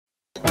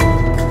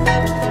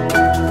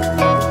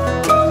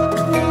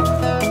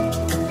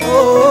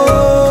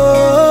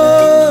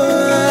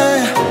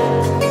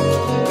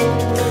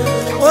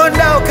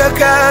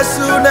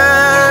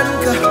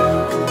kasunanka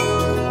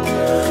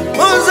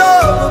Muzo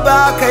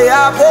baka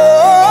yabo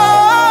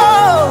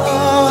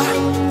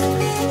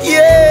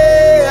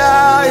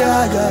Yeah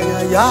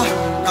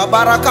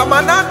Abaraka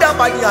mananda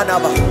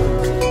manyanaba.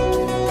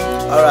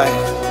 Alright.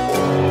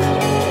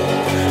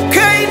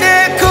 Kaine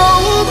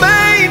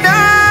komeina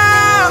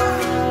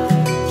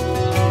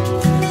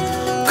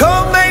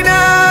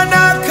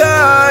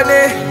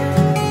nakane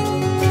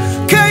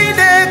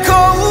Kaine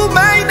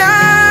komeina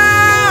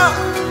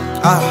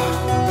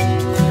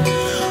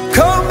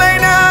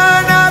komeina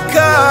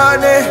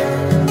nakane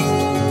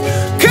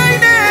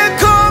Kaine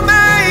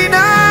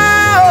komeina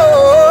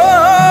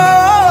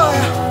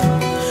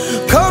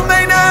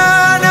komeina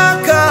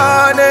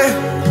nakane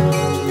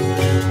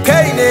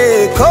Kaine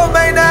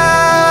komeina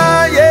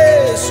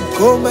Yesu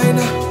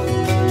komeina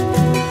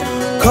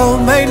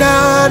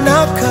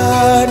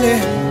nakane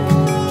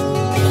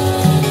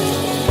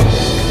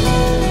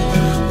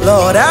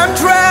Lord, I'm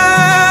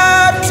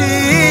trapped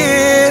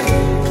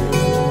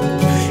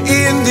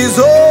in these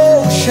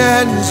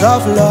oceans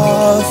of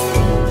love.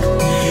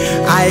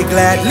 I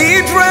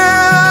gladly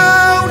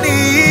drown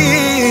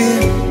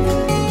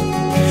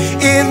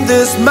in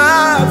this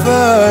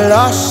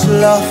marvelous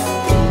love.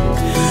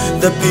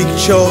 The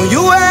picture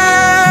you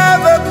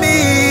have of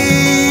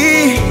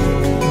me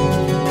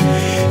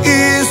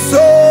is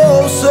so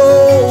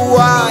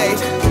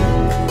wide,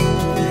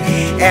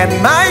 and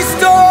my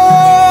story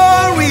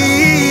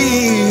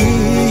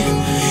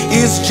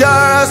is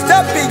just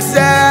a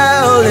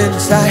pixel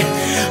inside.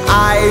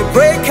 I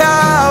break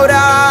out,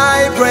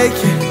 I break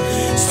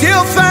it,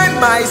 still find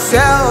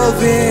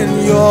myself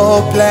in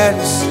your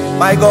plans,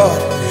 my God.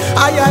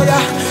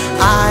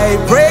 I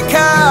break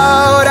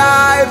out,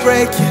 I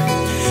break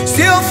it,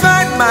 still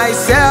find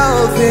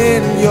myself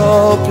in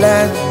your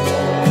plans.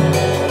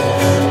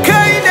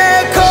 Kaine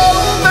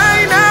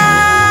komeina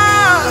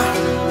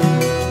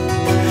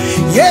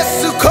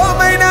Yesu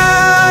komeina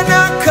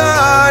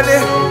nakane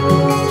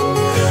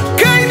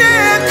Kaine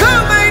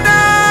komeina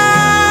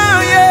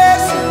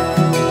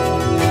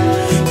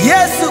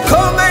Yesu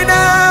komeina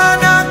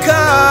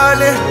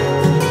nakane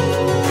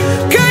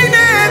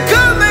Kaine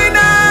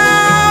komeina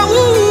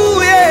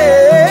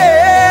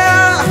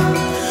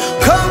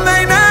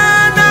komeina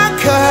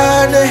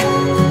nakane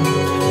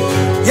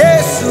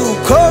Yesu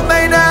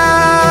komeina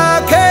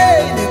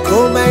Kaine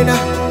komeina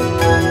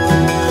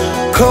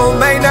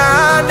komeina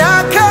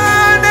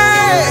nakane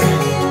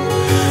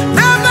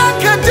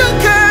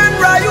Nabakadukan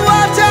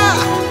rayuata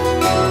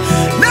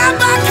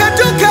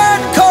Nabakadukan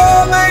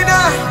komeina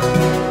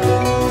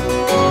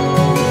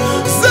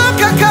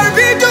Soka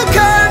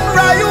karbidukan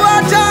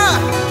rayuata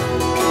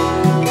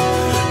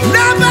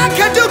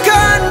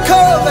Nabakadukan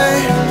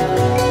komeina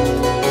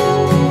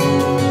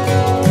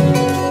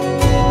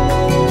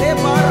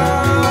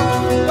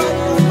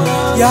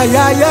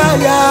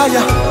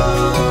Yeah.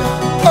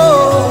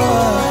 Oh.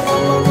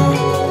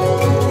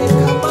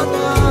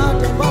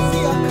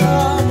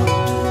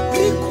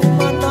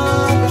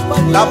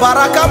 La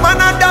baraka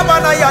mananda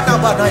banayana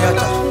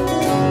banayata.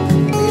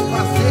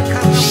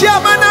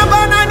 Shamana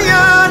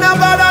bananiana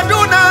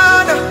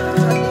baladunana.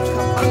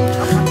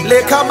 Le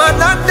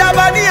kamananda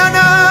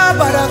baniana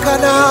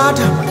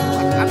barakanata.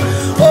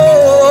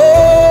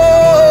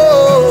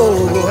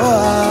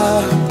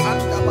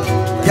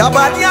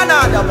 Yabaniana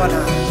dabana.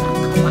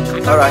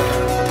 All right.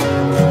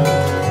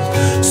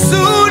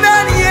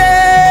 Sudan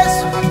yes.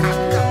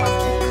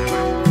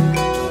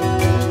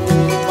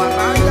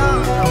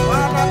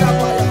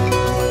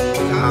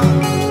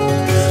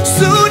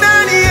 Sudan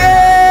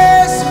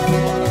yes.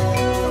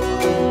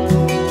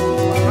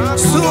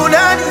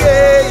 Sudan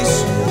yes.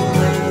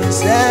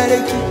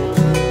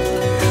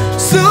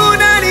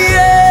 Sudan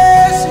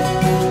yes.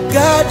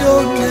 God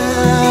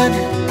onan.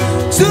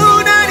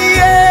 Sudan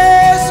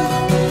yes.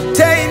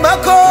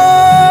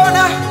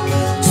 Taimakona.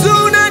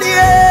 Sudan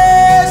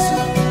yes.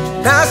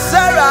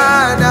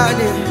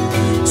 Nasaranani.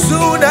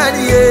 Sudan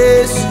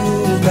yes.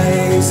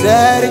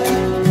 Maizariki.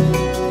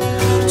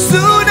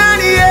 Sudan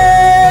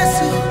yes.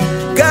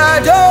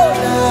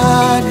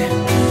 Gadonani.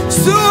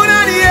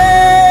 Sudan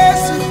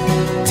yes.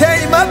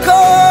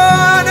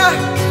 Taimakona.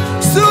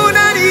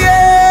 Sudan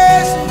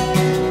yes.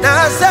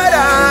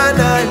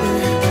 Nasaranani.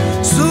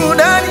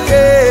 Sudan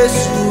yes.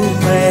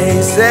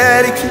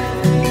 Maizariki.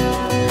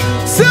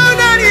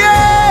 Sudan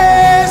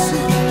yes.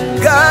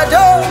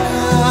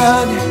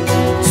 Gadonani.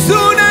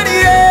 Sudan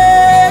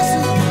yes.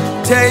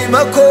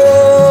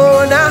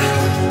 Taimakona.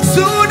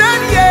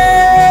 Sudan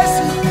yes.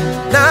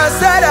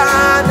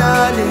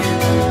 Nasaranani.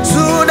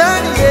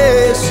 Sudan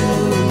yes.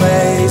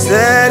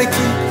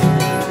 Maizariki.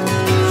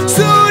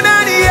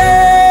 Sudan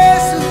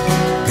yes.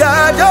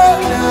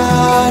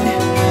 Gadonani.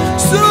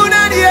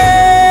 Sudan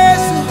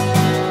yes.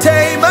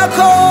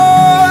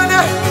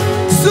 Taimakona.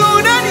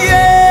 Sudan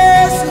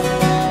yes.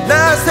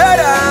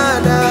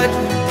 Nasaranani.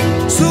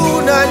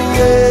 Sudan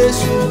yes.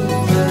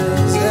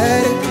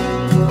 Maizariki.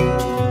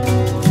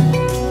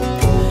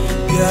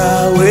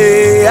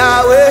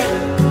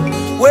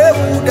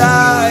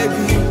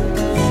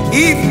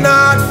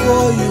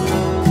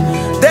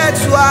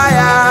 why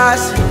I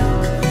say,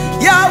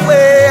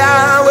 Yahweh,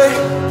 Yahweh,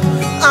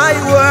 I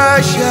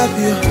worship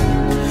you,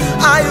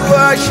 I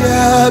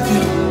worship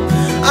you,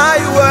 I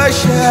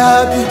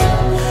worship you.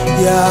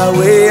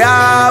 Yahweh,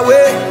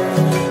 Yahweh,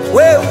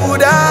 where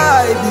would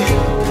I be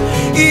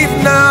if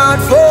not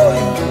for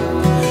you?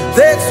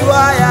 That's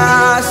why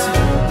I say,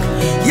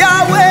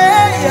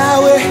 Yahweh,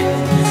 Yahweh,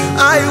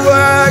 I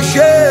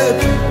worship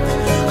you,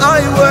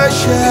 I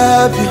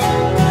worship you,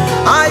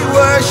 I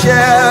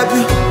worship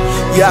you.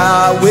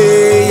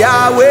 Yahweh,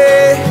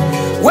 Yahweh,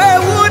 where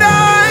would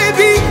I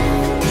be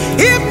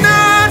if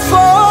not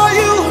for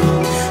you?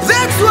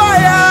 That's why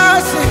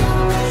I say,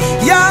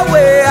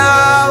 Yahweh,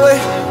 Yahweh,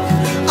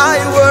 I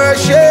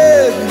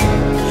worship you,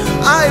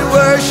 I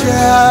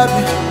worship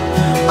you,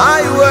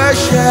 I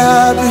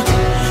worship you.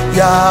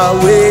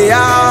 Yahweh,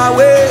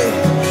 Yahweh,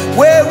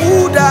 where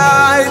would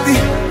I be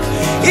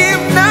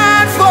if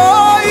not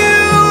for you?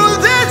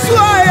 That's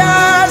why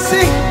I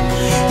say,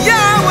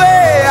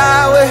 Yahweh,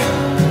 Yahweh,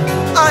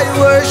 I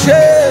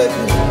worship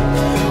you,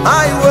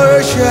 I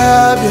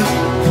worship you,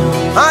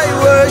 I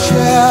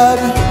worship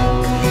you.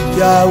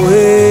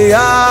 Yahweh,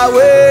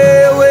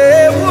 Yahweh,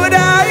 where would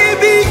I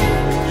be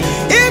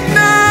if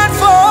not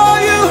for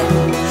you?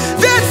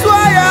 That's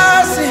why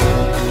I say,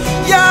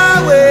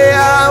 Yahweh,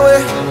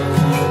 Yahweh,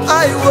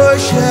 I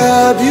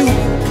worship you,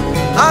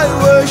 I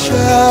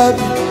worship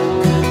you,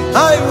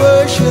 I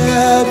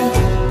worship you.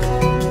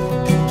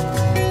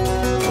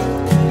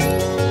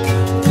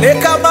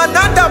 Leka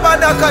mananda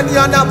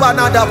banakanyana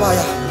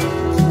banadabaya.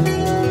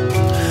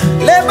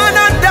 Le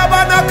mananda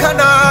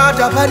banakana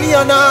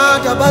dabaniana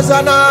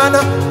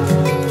dabazanana.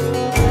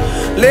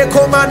 Le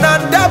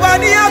komananda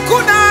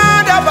baniakuna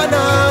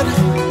dabanana.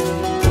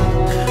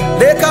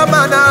 Leka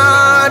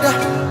manada,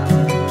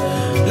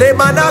 le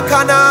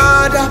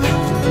manakanada.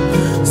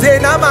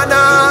 Zena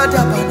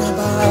manada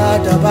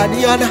banabada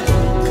baniana.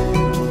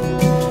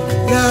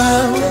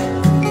 Yahweh,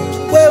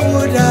 where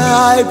would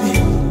I be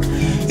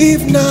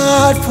if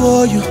not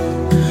for you?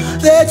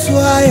 That's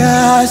why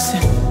I say,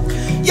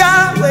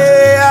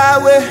 Yahweh,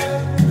 Yahweh,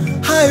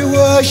 I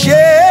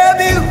worship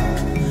you,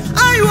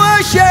 I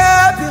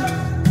worship you,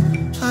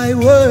 I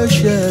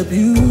worship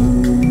you.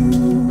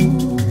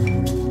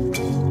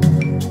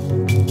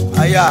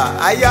 Aya,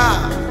 aya,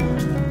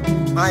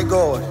 my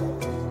God.